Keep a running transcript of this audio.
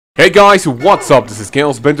Hey guys, what's up? This is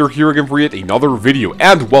kaozbender here again for yet another video,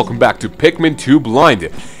 and welcome back to Pikmin 2 Blind.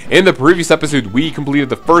 In the previous episode, we completed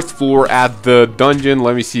the first floor at the dungeon.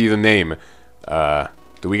 Let me see the name.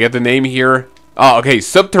 Do we get the name here? Oh, okay,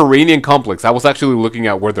 Subterranean Complex. I was actually looking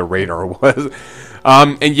at where the radar was.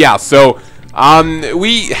 And yeah, so,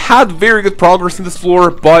 we had very good progress in this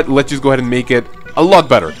floor, but let's just go ahead and make it a lot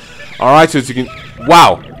better. Alright, so as you can...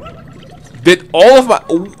 Wow! Did all of my...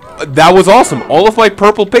 That was awesome. All of my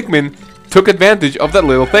purple Pikmin took advantage of that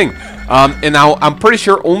little thing. And now I'm pretty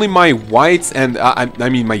sure only my whites and, I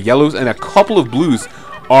mean my yellows and a couple of blues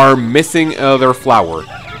are missing their flower.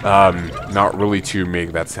 Not really to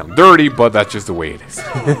make that sound dirty, but that's just the way it is.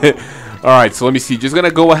 Alright, so let me see. Just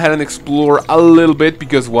gonna go ahead and explore a little bit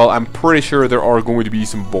because, well, I'm pretty sure there are going to be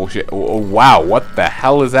some bullshit. Oh, wow, what the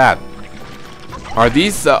hell is that? Are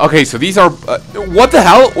these, okay, so these are, what the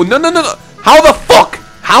hell? Oh, no, no, no, no. How the fuck?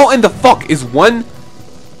 How in the fuck is one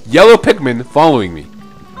yellow Pikmin following me?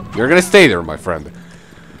 You're gonna stay there, my friend.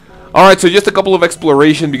 Alright, so just a couple of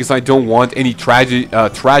exploration because I don't want any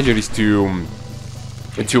tragedies to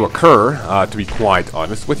occur, to be quite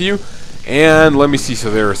honest with you. And let me see, so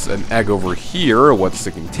there's an egg over here. What does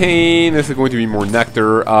it contain? Is it going to be more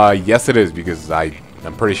nectar? Yes it is, because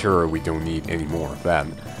I'm pretty sure we don't need any more of that.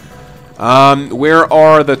 Where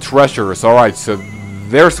are the treasures? Alright, so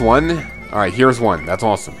there's one. Alright, here's one. That's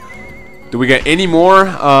awesome. Do we get any more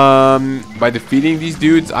by defeating these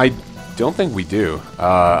dudes? I don't think we do.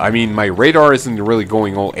 I mean, my radar isn't really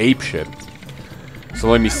going all apeshit. So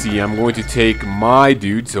let me see. I'm going to take my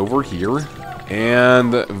dudes over here.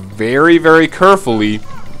 And very, very carefully,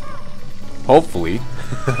 hopefully,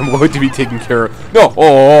 I'm going to be taking care of... No!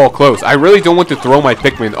 Oh, close. I really don't want to throw my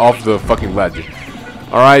Pikmin off the fucking ledge.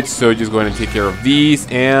 Alright, so just go ahead and take care of these.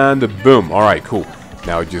 And boom. Alright, cool.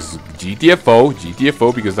 Now just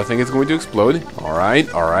GTFO, because that thing is going to explode. Alright,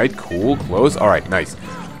 cool, close. Alright, nice.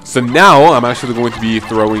 So now, I'm actually going to be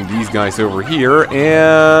throwing these guys over here,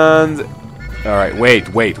 and... Alright, wait.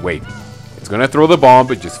 It's gonna throw the bomb,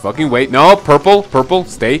 but just fucking wait. No, purple,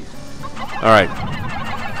 stay. Alright.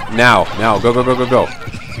 Now, go.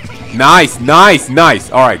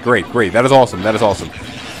 Nice. Alright, great. That is awesome.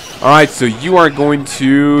 Alright, so you are going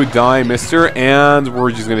to die, mister, and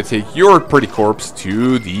we're just going to take your pretty corpse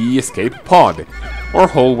to the escape pod. Or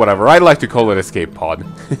hole, whatever. I like to call it escape pod.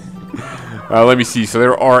 Let me see. So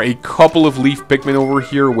there are a couple of leaf Pikmin over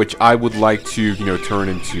here, which I would like to, you know, turn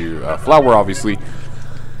into flower, obviously.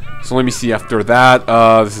 So let me see after that.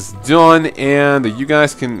 This is done, and you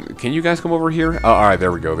guys can you guys come over here? Alright,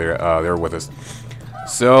 there we go. They're with us.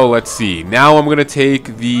 So, let's see. Now I'm going to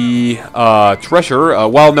take the treasure.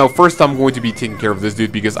 Well, no, first I'm going to be taking care of this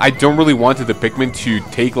dude because I don't really want the Pikmin to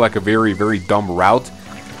take like a very, very dumb route.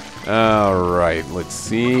 Alright, let's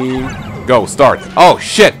see. Go, start. Oh,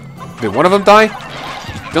 shit! Did one of them die?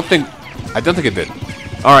 I don't think it did.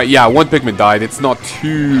 Alright, yeah, one Pikmin died. It's not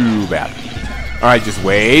too bad. Alright, just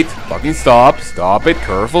wait. Fucking stop. Stop it.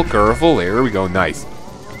 Careful. There we go. Nice.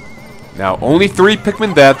 Now, only 3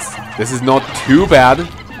 Pikmin deaths. This is not too bad.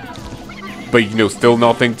 But, you know, still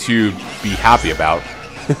nothing to be happy about.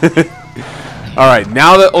 Alright,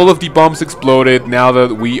 now that all of the bombs exploded, now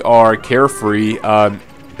that we are carefree,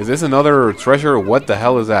 is this another treasure? What the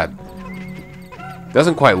hell is that?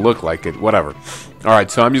 Doesn't quite look like it. Whatever.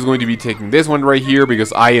 Alright, so I'm just going to be taking this one right here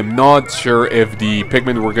because I am not sure if the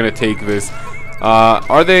Pikmin were going to take this.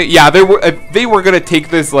 Are they? Yeah, they were going to take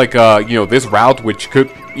this, like, you know, this route, which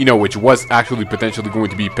could... You know, which was actually potentially going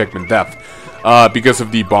to be Pikmin death. Because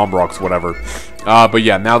of the bomb rocks, whatever. But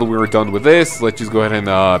yeah, now that we're done with this, let's just go ahead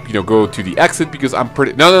and, you know, go to the exit because I'm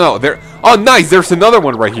pretty... No. There... Oh, nice! There's another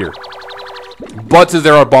one right here. But since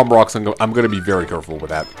there are bomb rocks, I'm going to be very careful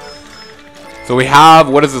with that. So we have...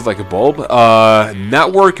 What is this, like a bulb?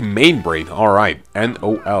 Network main brain. Alright.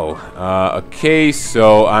 NOL. Okay,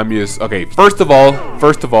 so I'm just... Okay, first of all,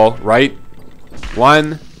 right?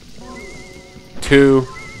 1, 2...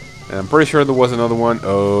 And I'm pretty sure there was another one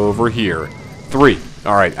over here. 3.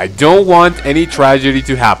 Alright, I don't want any tragedy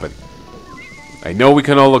to happen. I know we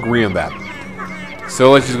can all agree on that.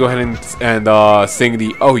 So let's just go ahead and sing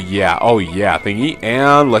the oh yeah thingy.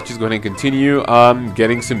 And let's just go ahead and continue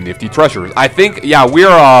getting some nifty treasures. I think, yeah, we're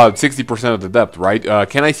 60% of the depth, right?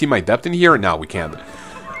 Can I see my depth in here? No, we can't.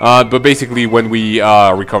 But basically when we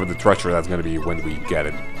recover the treasure, that's going to be when we get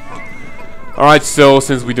it. Alright, so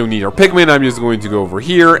since we don't need our Pikmin, I'm just going to go over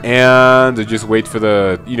here and just wait for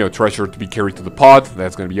the, you know, treasure to be carried to the pod.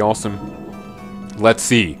 That's going to be awesome. Let's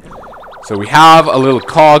see. So we have a little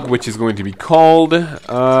cog, which is going to be called,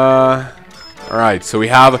 alright, so we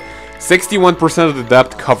have 61% of the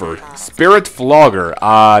depth covered. Spirit Flogger.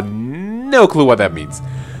 No clue what that means.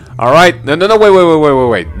 Alright. No,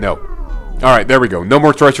 wait. No. Alright, there we go. No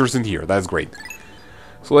more treasures in here. That's great.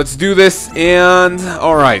 So let's do this, and...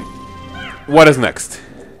 Alright. What is next?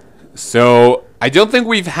 So, I don't think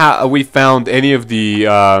we've found any of the...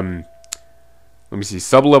 let me see.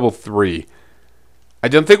 Sub-level 3. I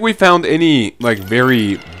don't think we found any, like,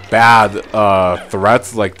 very bad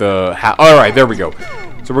threats, like the... Alright, there we go.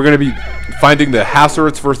 So we're going to be finding the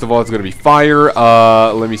hazards. First of all, it's going to be fire.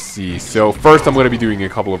 Let me see. So first I'm going to be doing a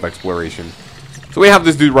couple of exploration. So we have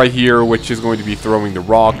this dude right here, which is going to be throwing the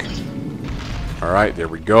rock. Alright, there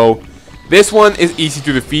we go. This one is easy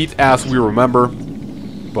to defeat, as we remember.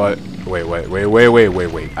 But, wait.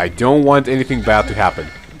 I don't want anything bad to happen.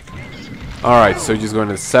 Alright, so just going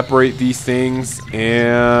to separate these things.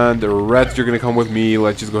 And the reds are going to come with me.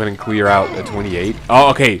 Let's just go ahead and clear out a 28. Oh,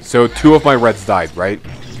 okay, so 2 of my reds died, right?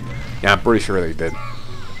 Yeah, I'm pretty sure they did.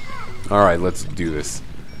 Alright, let's do this.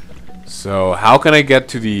 So, how can I get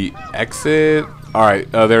to the exit?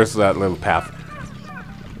 Alright, there's that little path.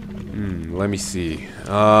 Let me see.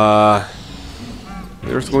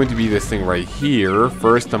 There's going to be this thing right here.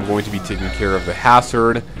 First, I'm going to be taking care of the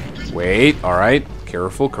hazard. Wait, alright.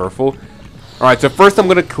 Careful. Alright, so first I'm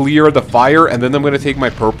going to clear the fire, and then I'm going to take my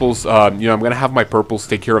purples. I'm going to have my purples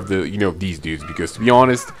take care of the, these dudes. Because, to be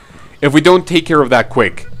honest, if we don't take care of that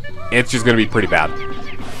quick, it's just going to be pretty bad.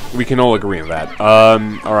 We can all agree on that.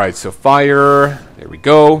 Alright, so fire. There we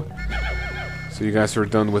go. So you guys are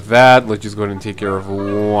done with that. Let's just go ahead and take care of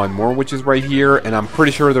one more, which is right here. And I'm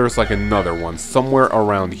pretty sure there's like another one somewhere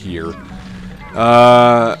around here.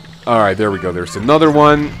 Alright, there we go. There's another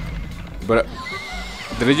one. But...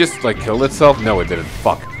 did it just, like, kill itself? No, it didn't.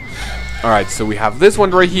 Fuck. Alright, so we have this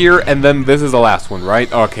one right here, and then this is the last one,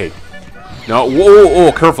 right? Okay. No,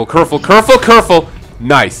 whoa, careful.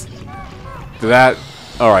 Nice. That...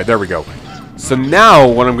 Alright, there we go. So now,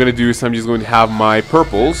 what I'm gonna do is I'm just going to have my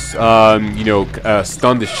purples, stun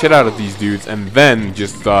the shit out of these dudes, and then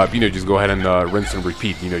just, just go ahead and rinse and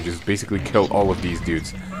repeat. Just basically kill all of these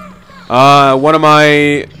dudes. One of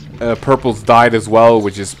my purples died as well,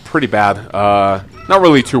 which is pretty bad. Not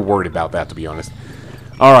really too worried about that, to be honest.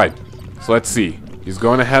 Alright, so let's see. Just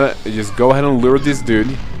go ahead and lure this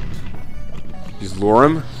dude. Just lure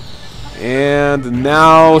him. And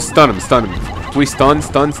now stun him. Please stun.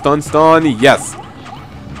 Yes.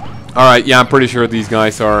 Alright, yeah, I'm pretty sure these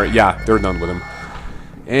guys are... yeah, they're done with him.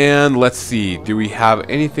 And let's see. Do we have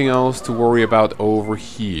anything else to worry about over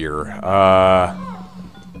here?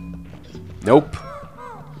 Nope.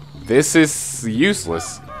 This is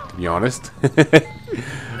useless, to be honest.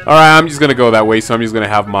 Alright, I'm just gonna go that way, so I'm just gonna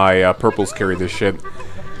have my purples carry this shit.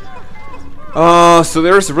 So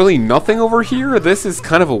there's really nothing over here? This is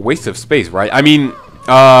kind of a waste of space, right? I mean,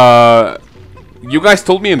 you guys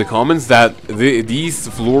told me in the comments that these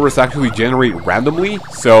floors actually generate randomly,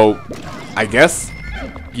 so I guess,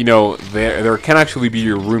 there can actually be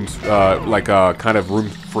your rooms, like a kind of room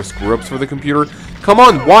for screw-ups for the computer. Come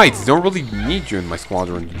on, whites! Don't really need you in my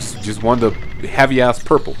squadron. Just want the heavy-ass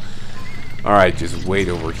purple. Alright, just wait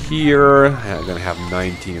over here. I'm gonna have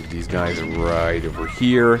 19 of these guys right over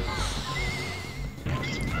here.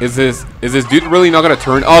 Is this dude really not gonna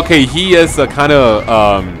turn? Okay, he is a kind of,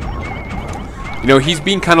 he's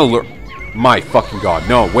being kind of... my fucking god.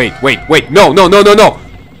 No, wait. No.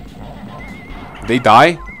 They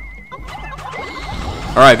die?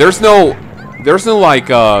 Alright, there's no, like,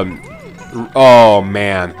 oh,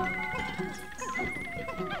 man.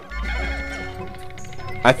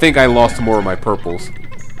 I think I lost more of my purples.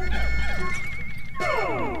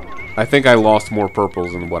 I think I lost more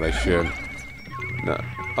purples than what I should. No.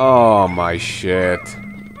 Oh, my shit.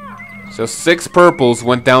 So 6 purples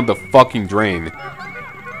went down the fucking drain.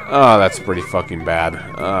 Oh, that's pretty fucking bad.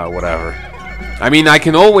 Whatever. I mean, I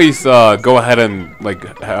can always go ahead and, like,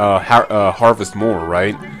 harvest more,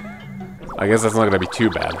 right? I guess that's not gonna be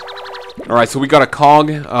too bad. Alright, so we got a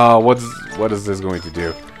cog. What is this going to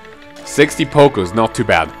do? 60 pokos, not too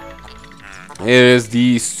bad. It is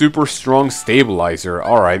the super strong stabilizer.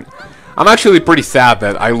 Alright. I'm actually pretty sad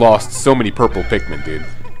that I lost so many purple Pikmin, dude.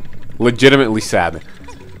 Legitimately sad.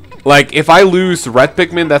 Like, if I lose red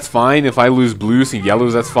Pikmin, that's fine. If I lose blues and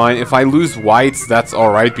yellows, that's fine. If I lose whites, that's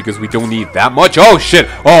alright, because we don't need that much. Oh, shit!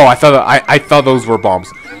 Oh, I thought those were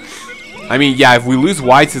bombs. I mean, yeah, if we lose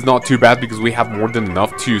whites, it's not too bad, because we have more than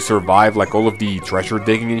enough to survive, like, all of the treasure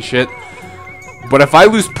digging and shit. But if I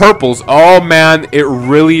lose purples, oh, man, it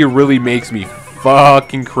really, really makes me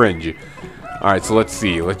fucking cringe. Alright, so let's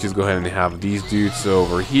see. Let's just go ahead and have these dudes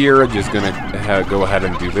over here. Just gonna go ahead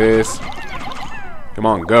and do this. Come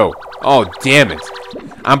on, go. Oh, damn it.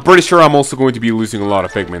 I'm pretty sure I'm also going to be losing a lot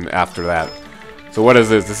of Pikmin after that. So what is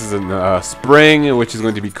this? This is a spring, which is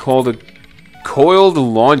going to be called a coiled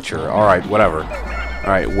launcher. Alright, whatever.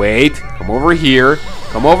 Alright, wait. Come over here.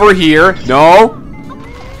 Come over here. No!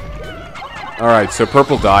 Alright, so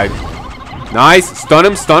purple died. Nice. Stun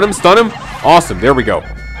him, stun him, stun him. Awesome, there we go.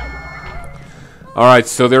 Alright,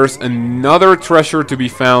 so there's another treasure to be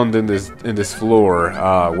found in this floor.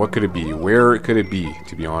 What could it be? Where could it be,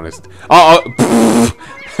 to be honest?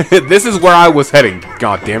 This is where I was heading.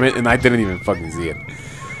 God damn it, and I didn't even fucking see it.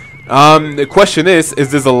 The question is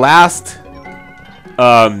this the last...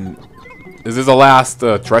 is this the last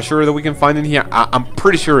treasure that we can find in here? I'm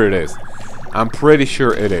pretty sure it is. I'm pretty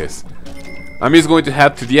sure it is. I'm just going to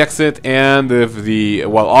head to the exit, and if the...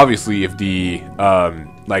 Well, obviously, if the,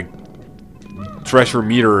 like... treasure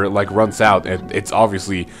meter like runs out, it's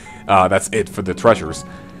obviously that's it for the treasures.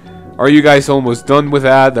 Are you guys almost done with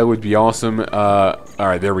that? That would be awesome.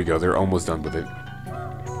 Alright, there we go. They're almost done with it.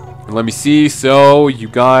 And let me see. So you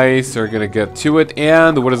guys are gonna get to it,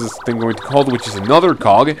 and what is this thing going to call, which is another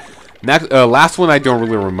cog. Next, last one I don't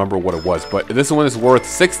really remember what it was, but this one is worth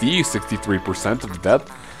 63% of the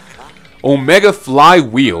depth. Omega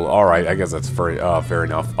flywheel. Alright, I guess that's fair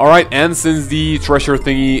enough. Alright, and since the treasure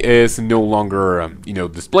thingy is no longer, you know,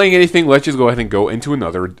 displaying anything, let's just go ahead and go into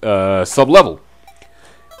another sub-level.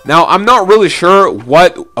 Now, I'm not really sure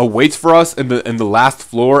what awaits for us in the last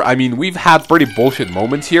floor. I mean, we've had pretty bullshit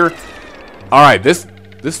moments here. Alright, this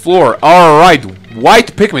floor. Alright,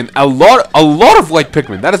 white Pikmin. A lot of white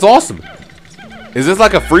Pikmin. That is awesome. Is this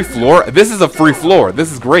like a free floor? This is a free floor.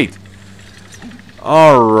 This is great.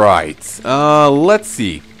 Alright, let's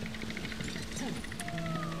see.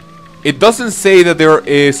 It doesn't say that there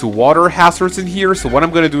is water hazards in here, so what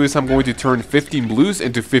I'm going to do is I'm going to turn 15 blues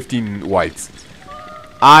into 15 whites.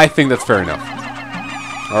 I think that's fair enough.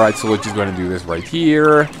 Alright, so let's just go ahead and do this right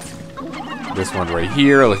here. This one right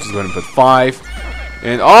here. Let's just go ahead and put 5.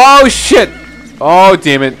 And, oh shit! Oh,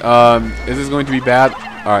 damn it. Is this going to be bad?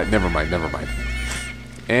 Alright, never mind, never mind.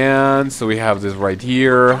 And so we have this right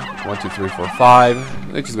here. 1, 2, 3, 4,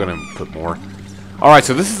 5. Let's just go ahead and put more. Alright,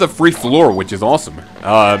 so this is a free floor, which is awesome.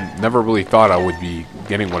 Never really thought I would be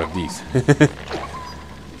getting one of these.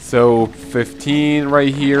 So 15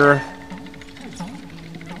 right here.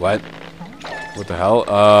 What? What the hell?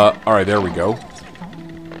 Alright, there we go.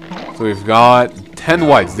 So we've got 10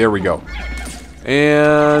 whites. There we go.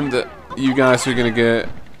 And you guys are gonna get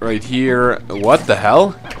right here. What the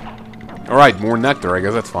hell? Alright, more nectar, I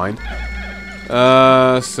guess that's fine.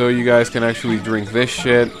 So you guys can actually drink this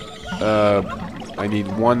shit. I need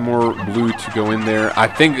one more blue to go in there. I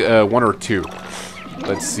think 1 or 2.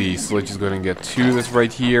 Let's see, so let's just go ahead and get 2 this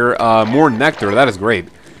right here. More nectar, that is great.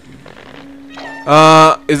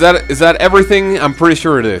 Is that everything? I'm pretty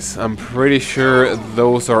sure it is. I'm pretty sure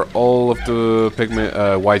those are all of the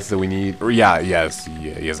pigment whites that we need. Or yes,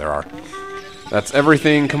 there are. That's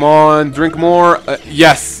everything. Come on, drink more.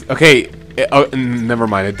 Yes. Okay. Never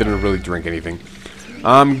mind. I didn't really drink anything.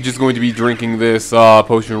 I'm just going to be drinking this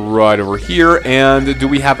potion right over here. And do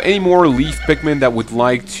we have any more leaf Pikmin that would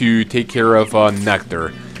like to take care of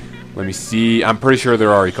nectar? Let me see. I'm pretty sure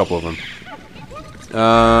there are a couple of them.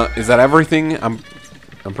 Is that everything? I'm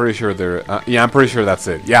pretty sure there. Yeah, I'm pretty sure that's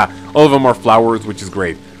it. Yeah, all of them are flowers, which is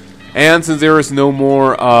great. And since there is no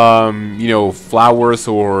more, you know, flowers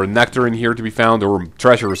or nectar in here to be found, or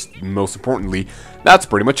treasures, most importantly, that's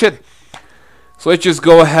pretty much it. So let's just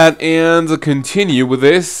go ahead and continue with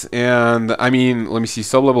this. And, I mean, let me see,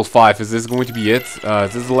 sub-level 5. Is this going to be it?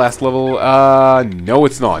 Is this the last level? No,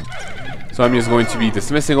 it's not. So I'm just going to be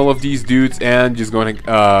dismissing all of these dudes and just going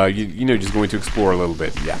to, you know, just going to explore a little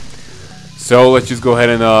bit. Yeah. So let's just go ahead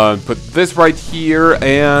and put this right here.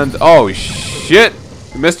 And, oh, shit.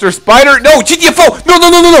 Mr. Spider. No, GTFO. No, no,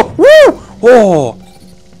 no, no, no. Woo. Oh.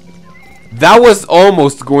 That was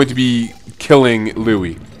almost going to be killing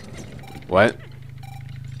Louie. What?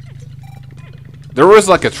 There was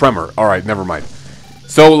like a tremor. Alright, never mind.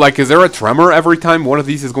 So, like, is there a tremor every time one of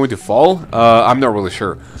these is going to fall? I'm not really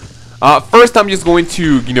sure. First, I'm just going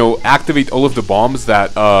to, you know, activate all of the bombs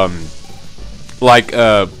that, like,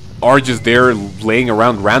 are just there laying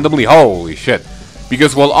around randomly. Holy shit.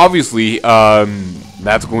 Because, well, obviously,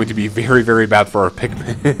 that's going to be very, very bad for our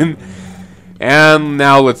Pikmin. And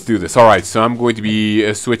now let's do this. Alright, so I'm going to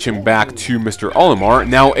be switching back to Mr. Olimar.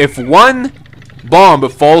 Now, if one bomb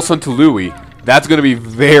falls onto Louie, that's going to be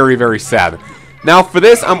very, very sad. Now, for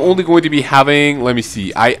this, I'm only going to be having, let me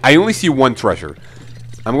see, I only see one treasure.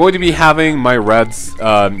 I'm going to be having my reds,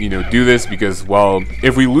 you know, do this because, well,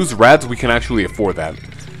 if we lose reds, we can actually afford that.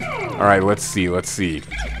 Alright, let's see, let's see.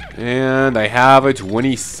 And I have a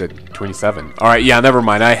 27. Alright, yeah, never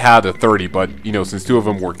mind. I had a 30, but, you know, since 2 of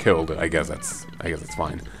them were killed, I guess that's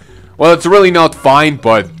fine. Well, it's really not fine,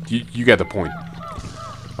 but you get the point.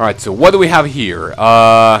 Alright, so what do we have here?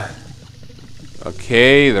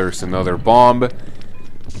 Okay, there's another bomb.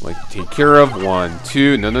 Like, take care of. 1,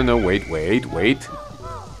 2. No, wait.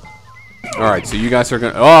 Alright, so you guys are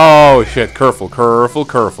gonna... Oh, shit, careful.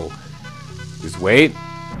 Just wait.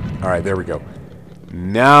 Alright, there we go.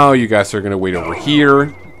 Now you guys are gonna wait over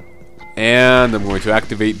here. And I'm going to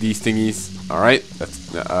activate these thingies. Alright,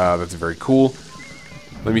 that's very cool.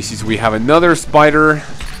 Let me see, so we have another spider.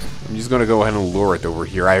 I'm just gonna go ahead and lure it over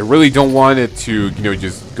here. I really don't want it to, you know,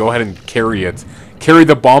 just go ahead and carry it. Carry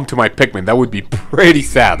the bomb to my Pikmin. That would be pretty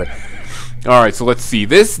sad. Alright, so let's see.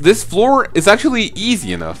 This floor is actually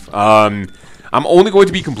easy enough. I'm only going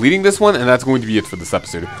to be completing this one, and that's going to be it for this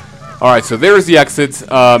episode. Alright, so there's the exit.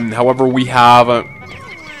 However, we have...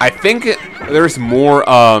 I think there's more...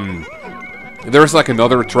 there's like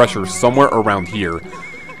another treasure somewhere around here.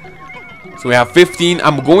 So we have 15.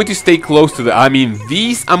 I'm going to stay close to the... I mean,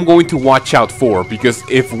 these I'm going to watch out for. Because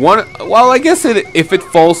if one... Well, I guess if it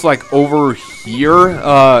falls like over here...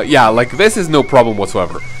 yeah, like this is no problem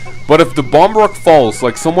whatsoever. But if the bomb rock falls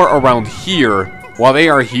like somewhere around here... While they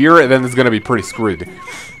are here, then it's going to be pretty screwed.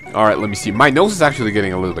 Alright, let me see. My nose is actually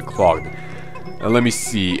getting a little bit clogged. Let me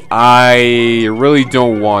see. I really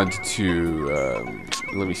don't want to...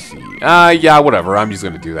 let me see. Yeah, whatever. I'm just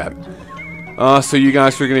going to do that. So you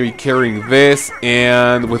guys are going to be carrying this,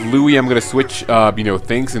 and with Louie, I'm going to switch, you know,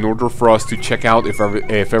 things in order for us to check out if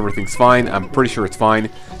everything's fine. I'm pretty sure it's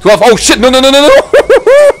fine. 12. Oh shit! No!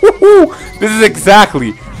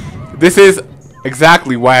 This is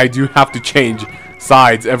exactly why I do have to change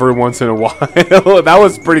sides every once in a while. That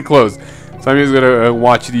was pretty close. So I'm just going to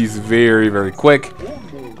watch these very, very quick.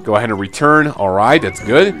 Go ahead and return. All right, that's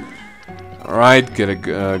good. Alright, gonna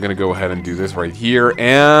go ahead and do this right here,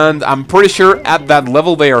 and I'm pretty sure at that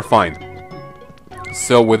level they are fine.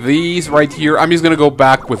 So with these right here, I'm just gonna go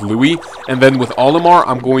back with Louie, and then with Olimar,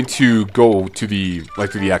 I'm going to go to the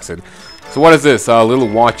exit. So what is this? A little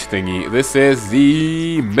watch thingy. This is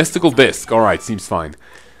the mystical disc. Alright, seems fine.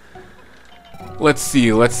 Let's see.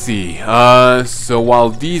 So while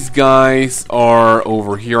these guys are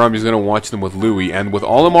over here, I'm just going to watch them with Louie. And with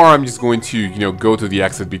Olimar, I'm just going to, you know, go to the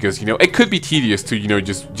exit because, you know, it could be tedious to, you know,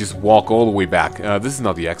 just walk all the way back. This is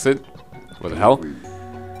not the exit. What the hell?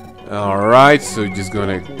 Alright, so just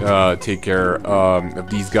going to take care of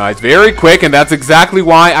these guys very quick. And that's exactly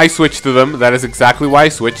why I switched to them. That is exactly why I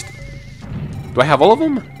switched. Do I have all of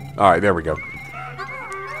them? Alright, there we go.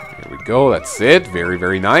 There we go, that's it. Very,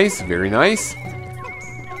 very nice. Very nice.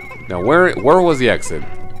 Now, where was the exit?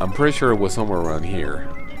 I'm pretty sure it was somewhere around here.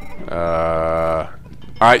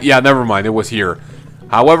 Alright, yeah, never mind. It was here.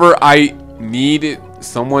 However, I need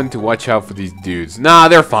someone to watch out for these dudes. Nah,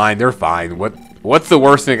 they're fine. They're fine. What's the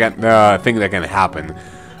worst thing that can happen?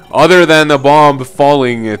 Other than a bomb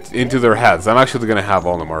falling into their heads. I'm actually going to have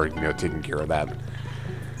Olimar, you know, taking care of that.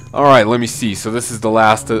 Alright, let me see. So this is the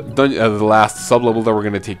last sub-level that we're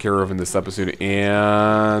going to take care of in this episode.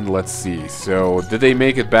 And let's see. So, did they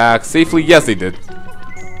make it back safely? Yes, they did.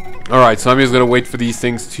 Alright, so I'm just going to wait for these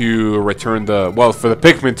things to return the... Well, for the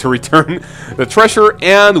Pikmin to return the treasure.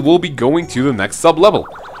 And we'll be going to the next sub-level.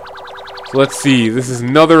 So let's see. This is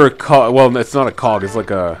another cog. Well, it's not a cog. It's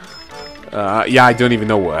like a... yeah, I don't even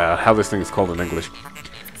know how this thing is called in English.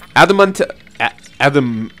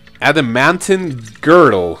 Adamantine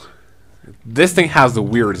girdle. This thing has the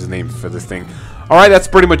weirdest name for this thing. Alright, that's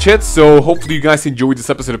pretty much it. So hopefully you guys enjoyed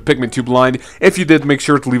this episode of Pikmin 2 Blind. If you did, make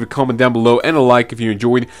sure to leave a comment down below and a like if you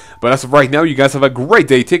enjoyed. But as of right now, you guys have a great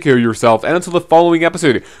day. Take care of yourself. And until the following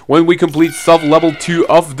episode, when we complete sub-level 2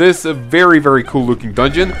 of this very, very cool looking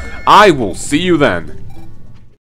dungeon, I will see you then.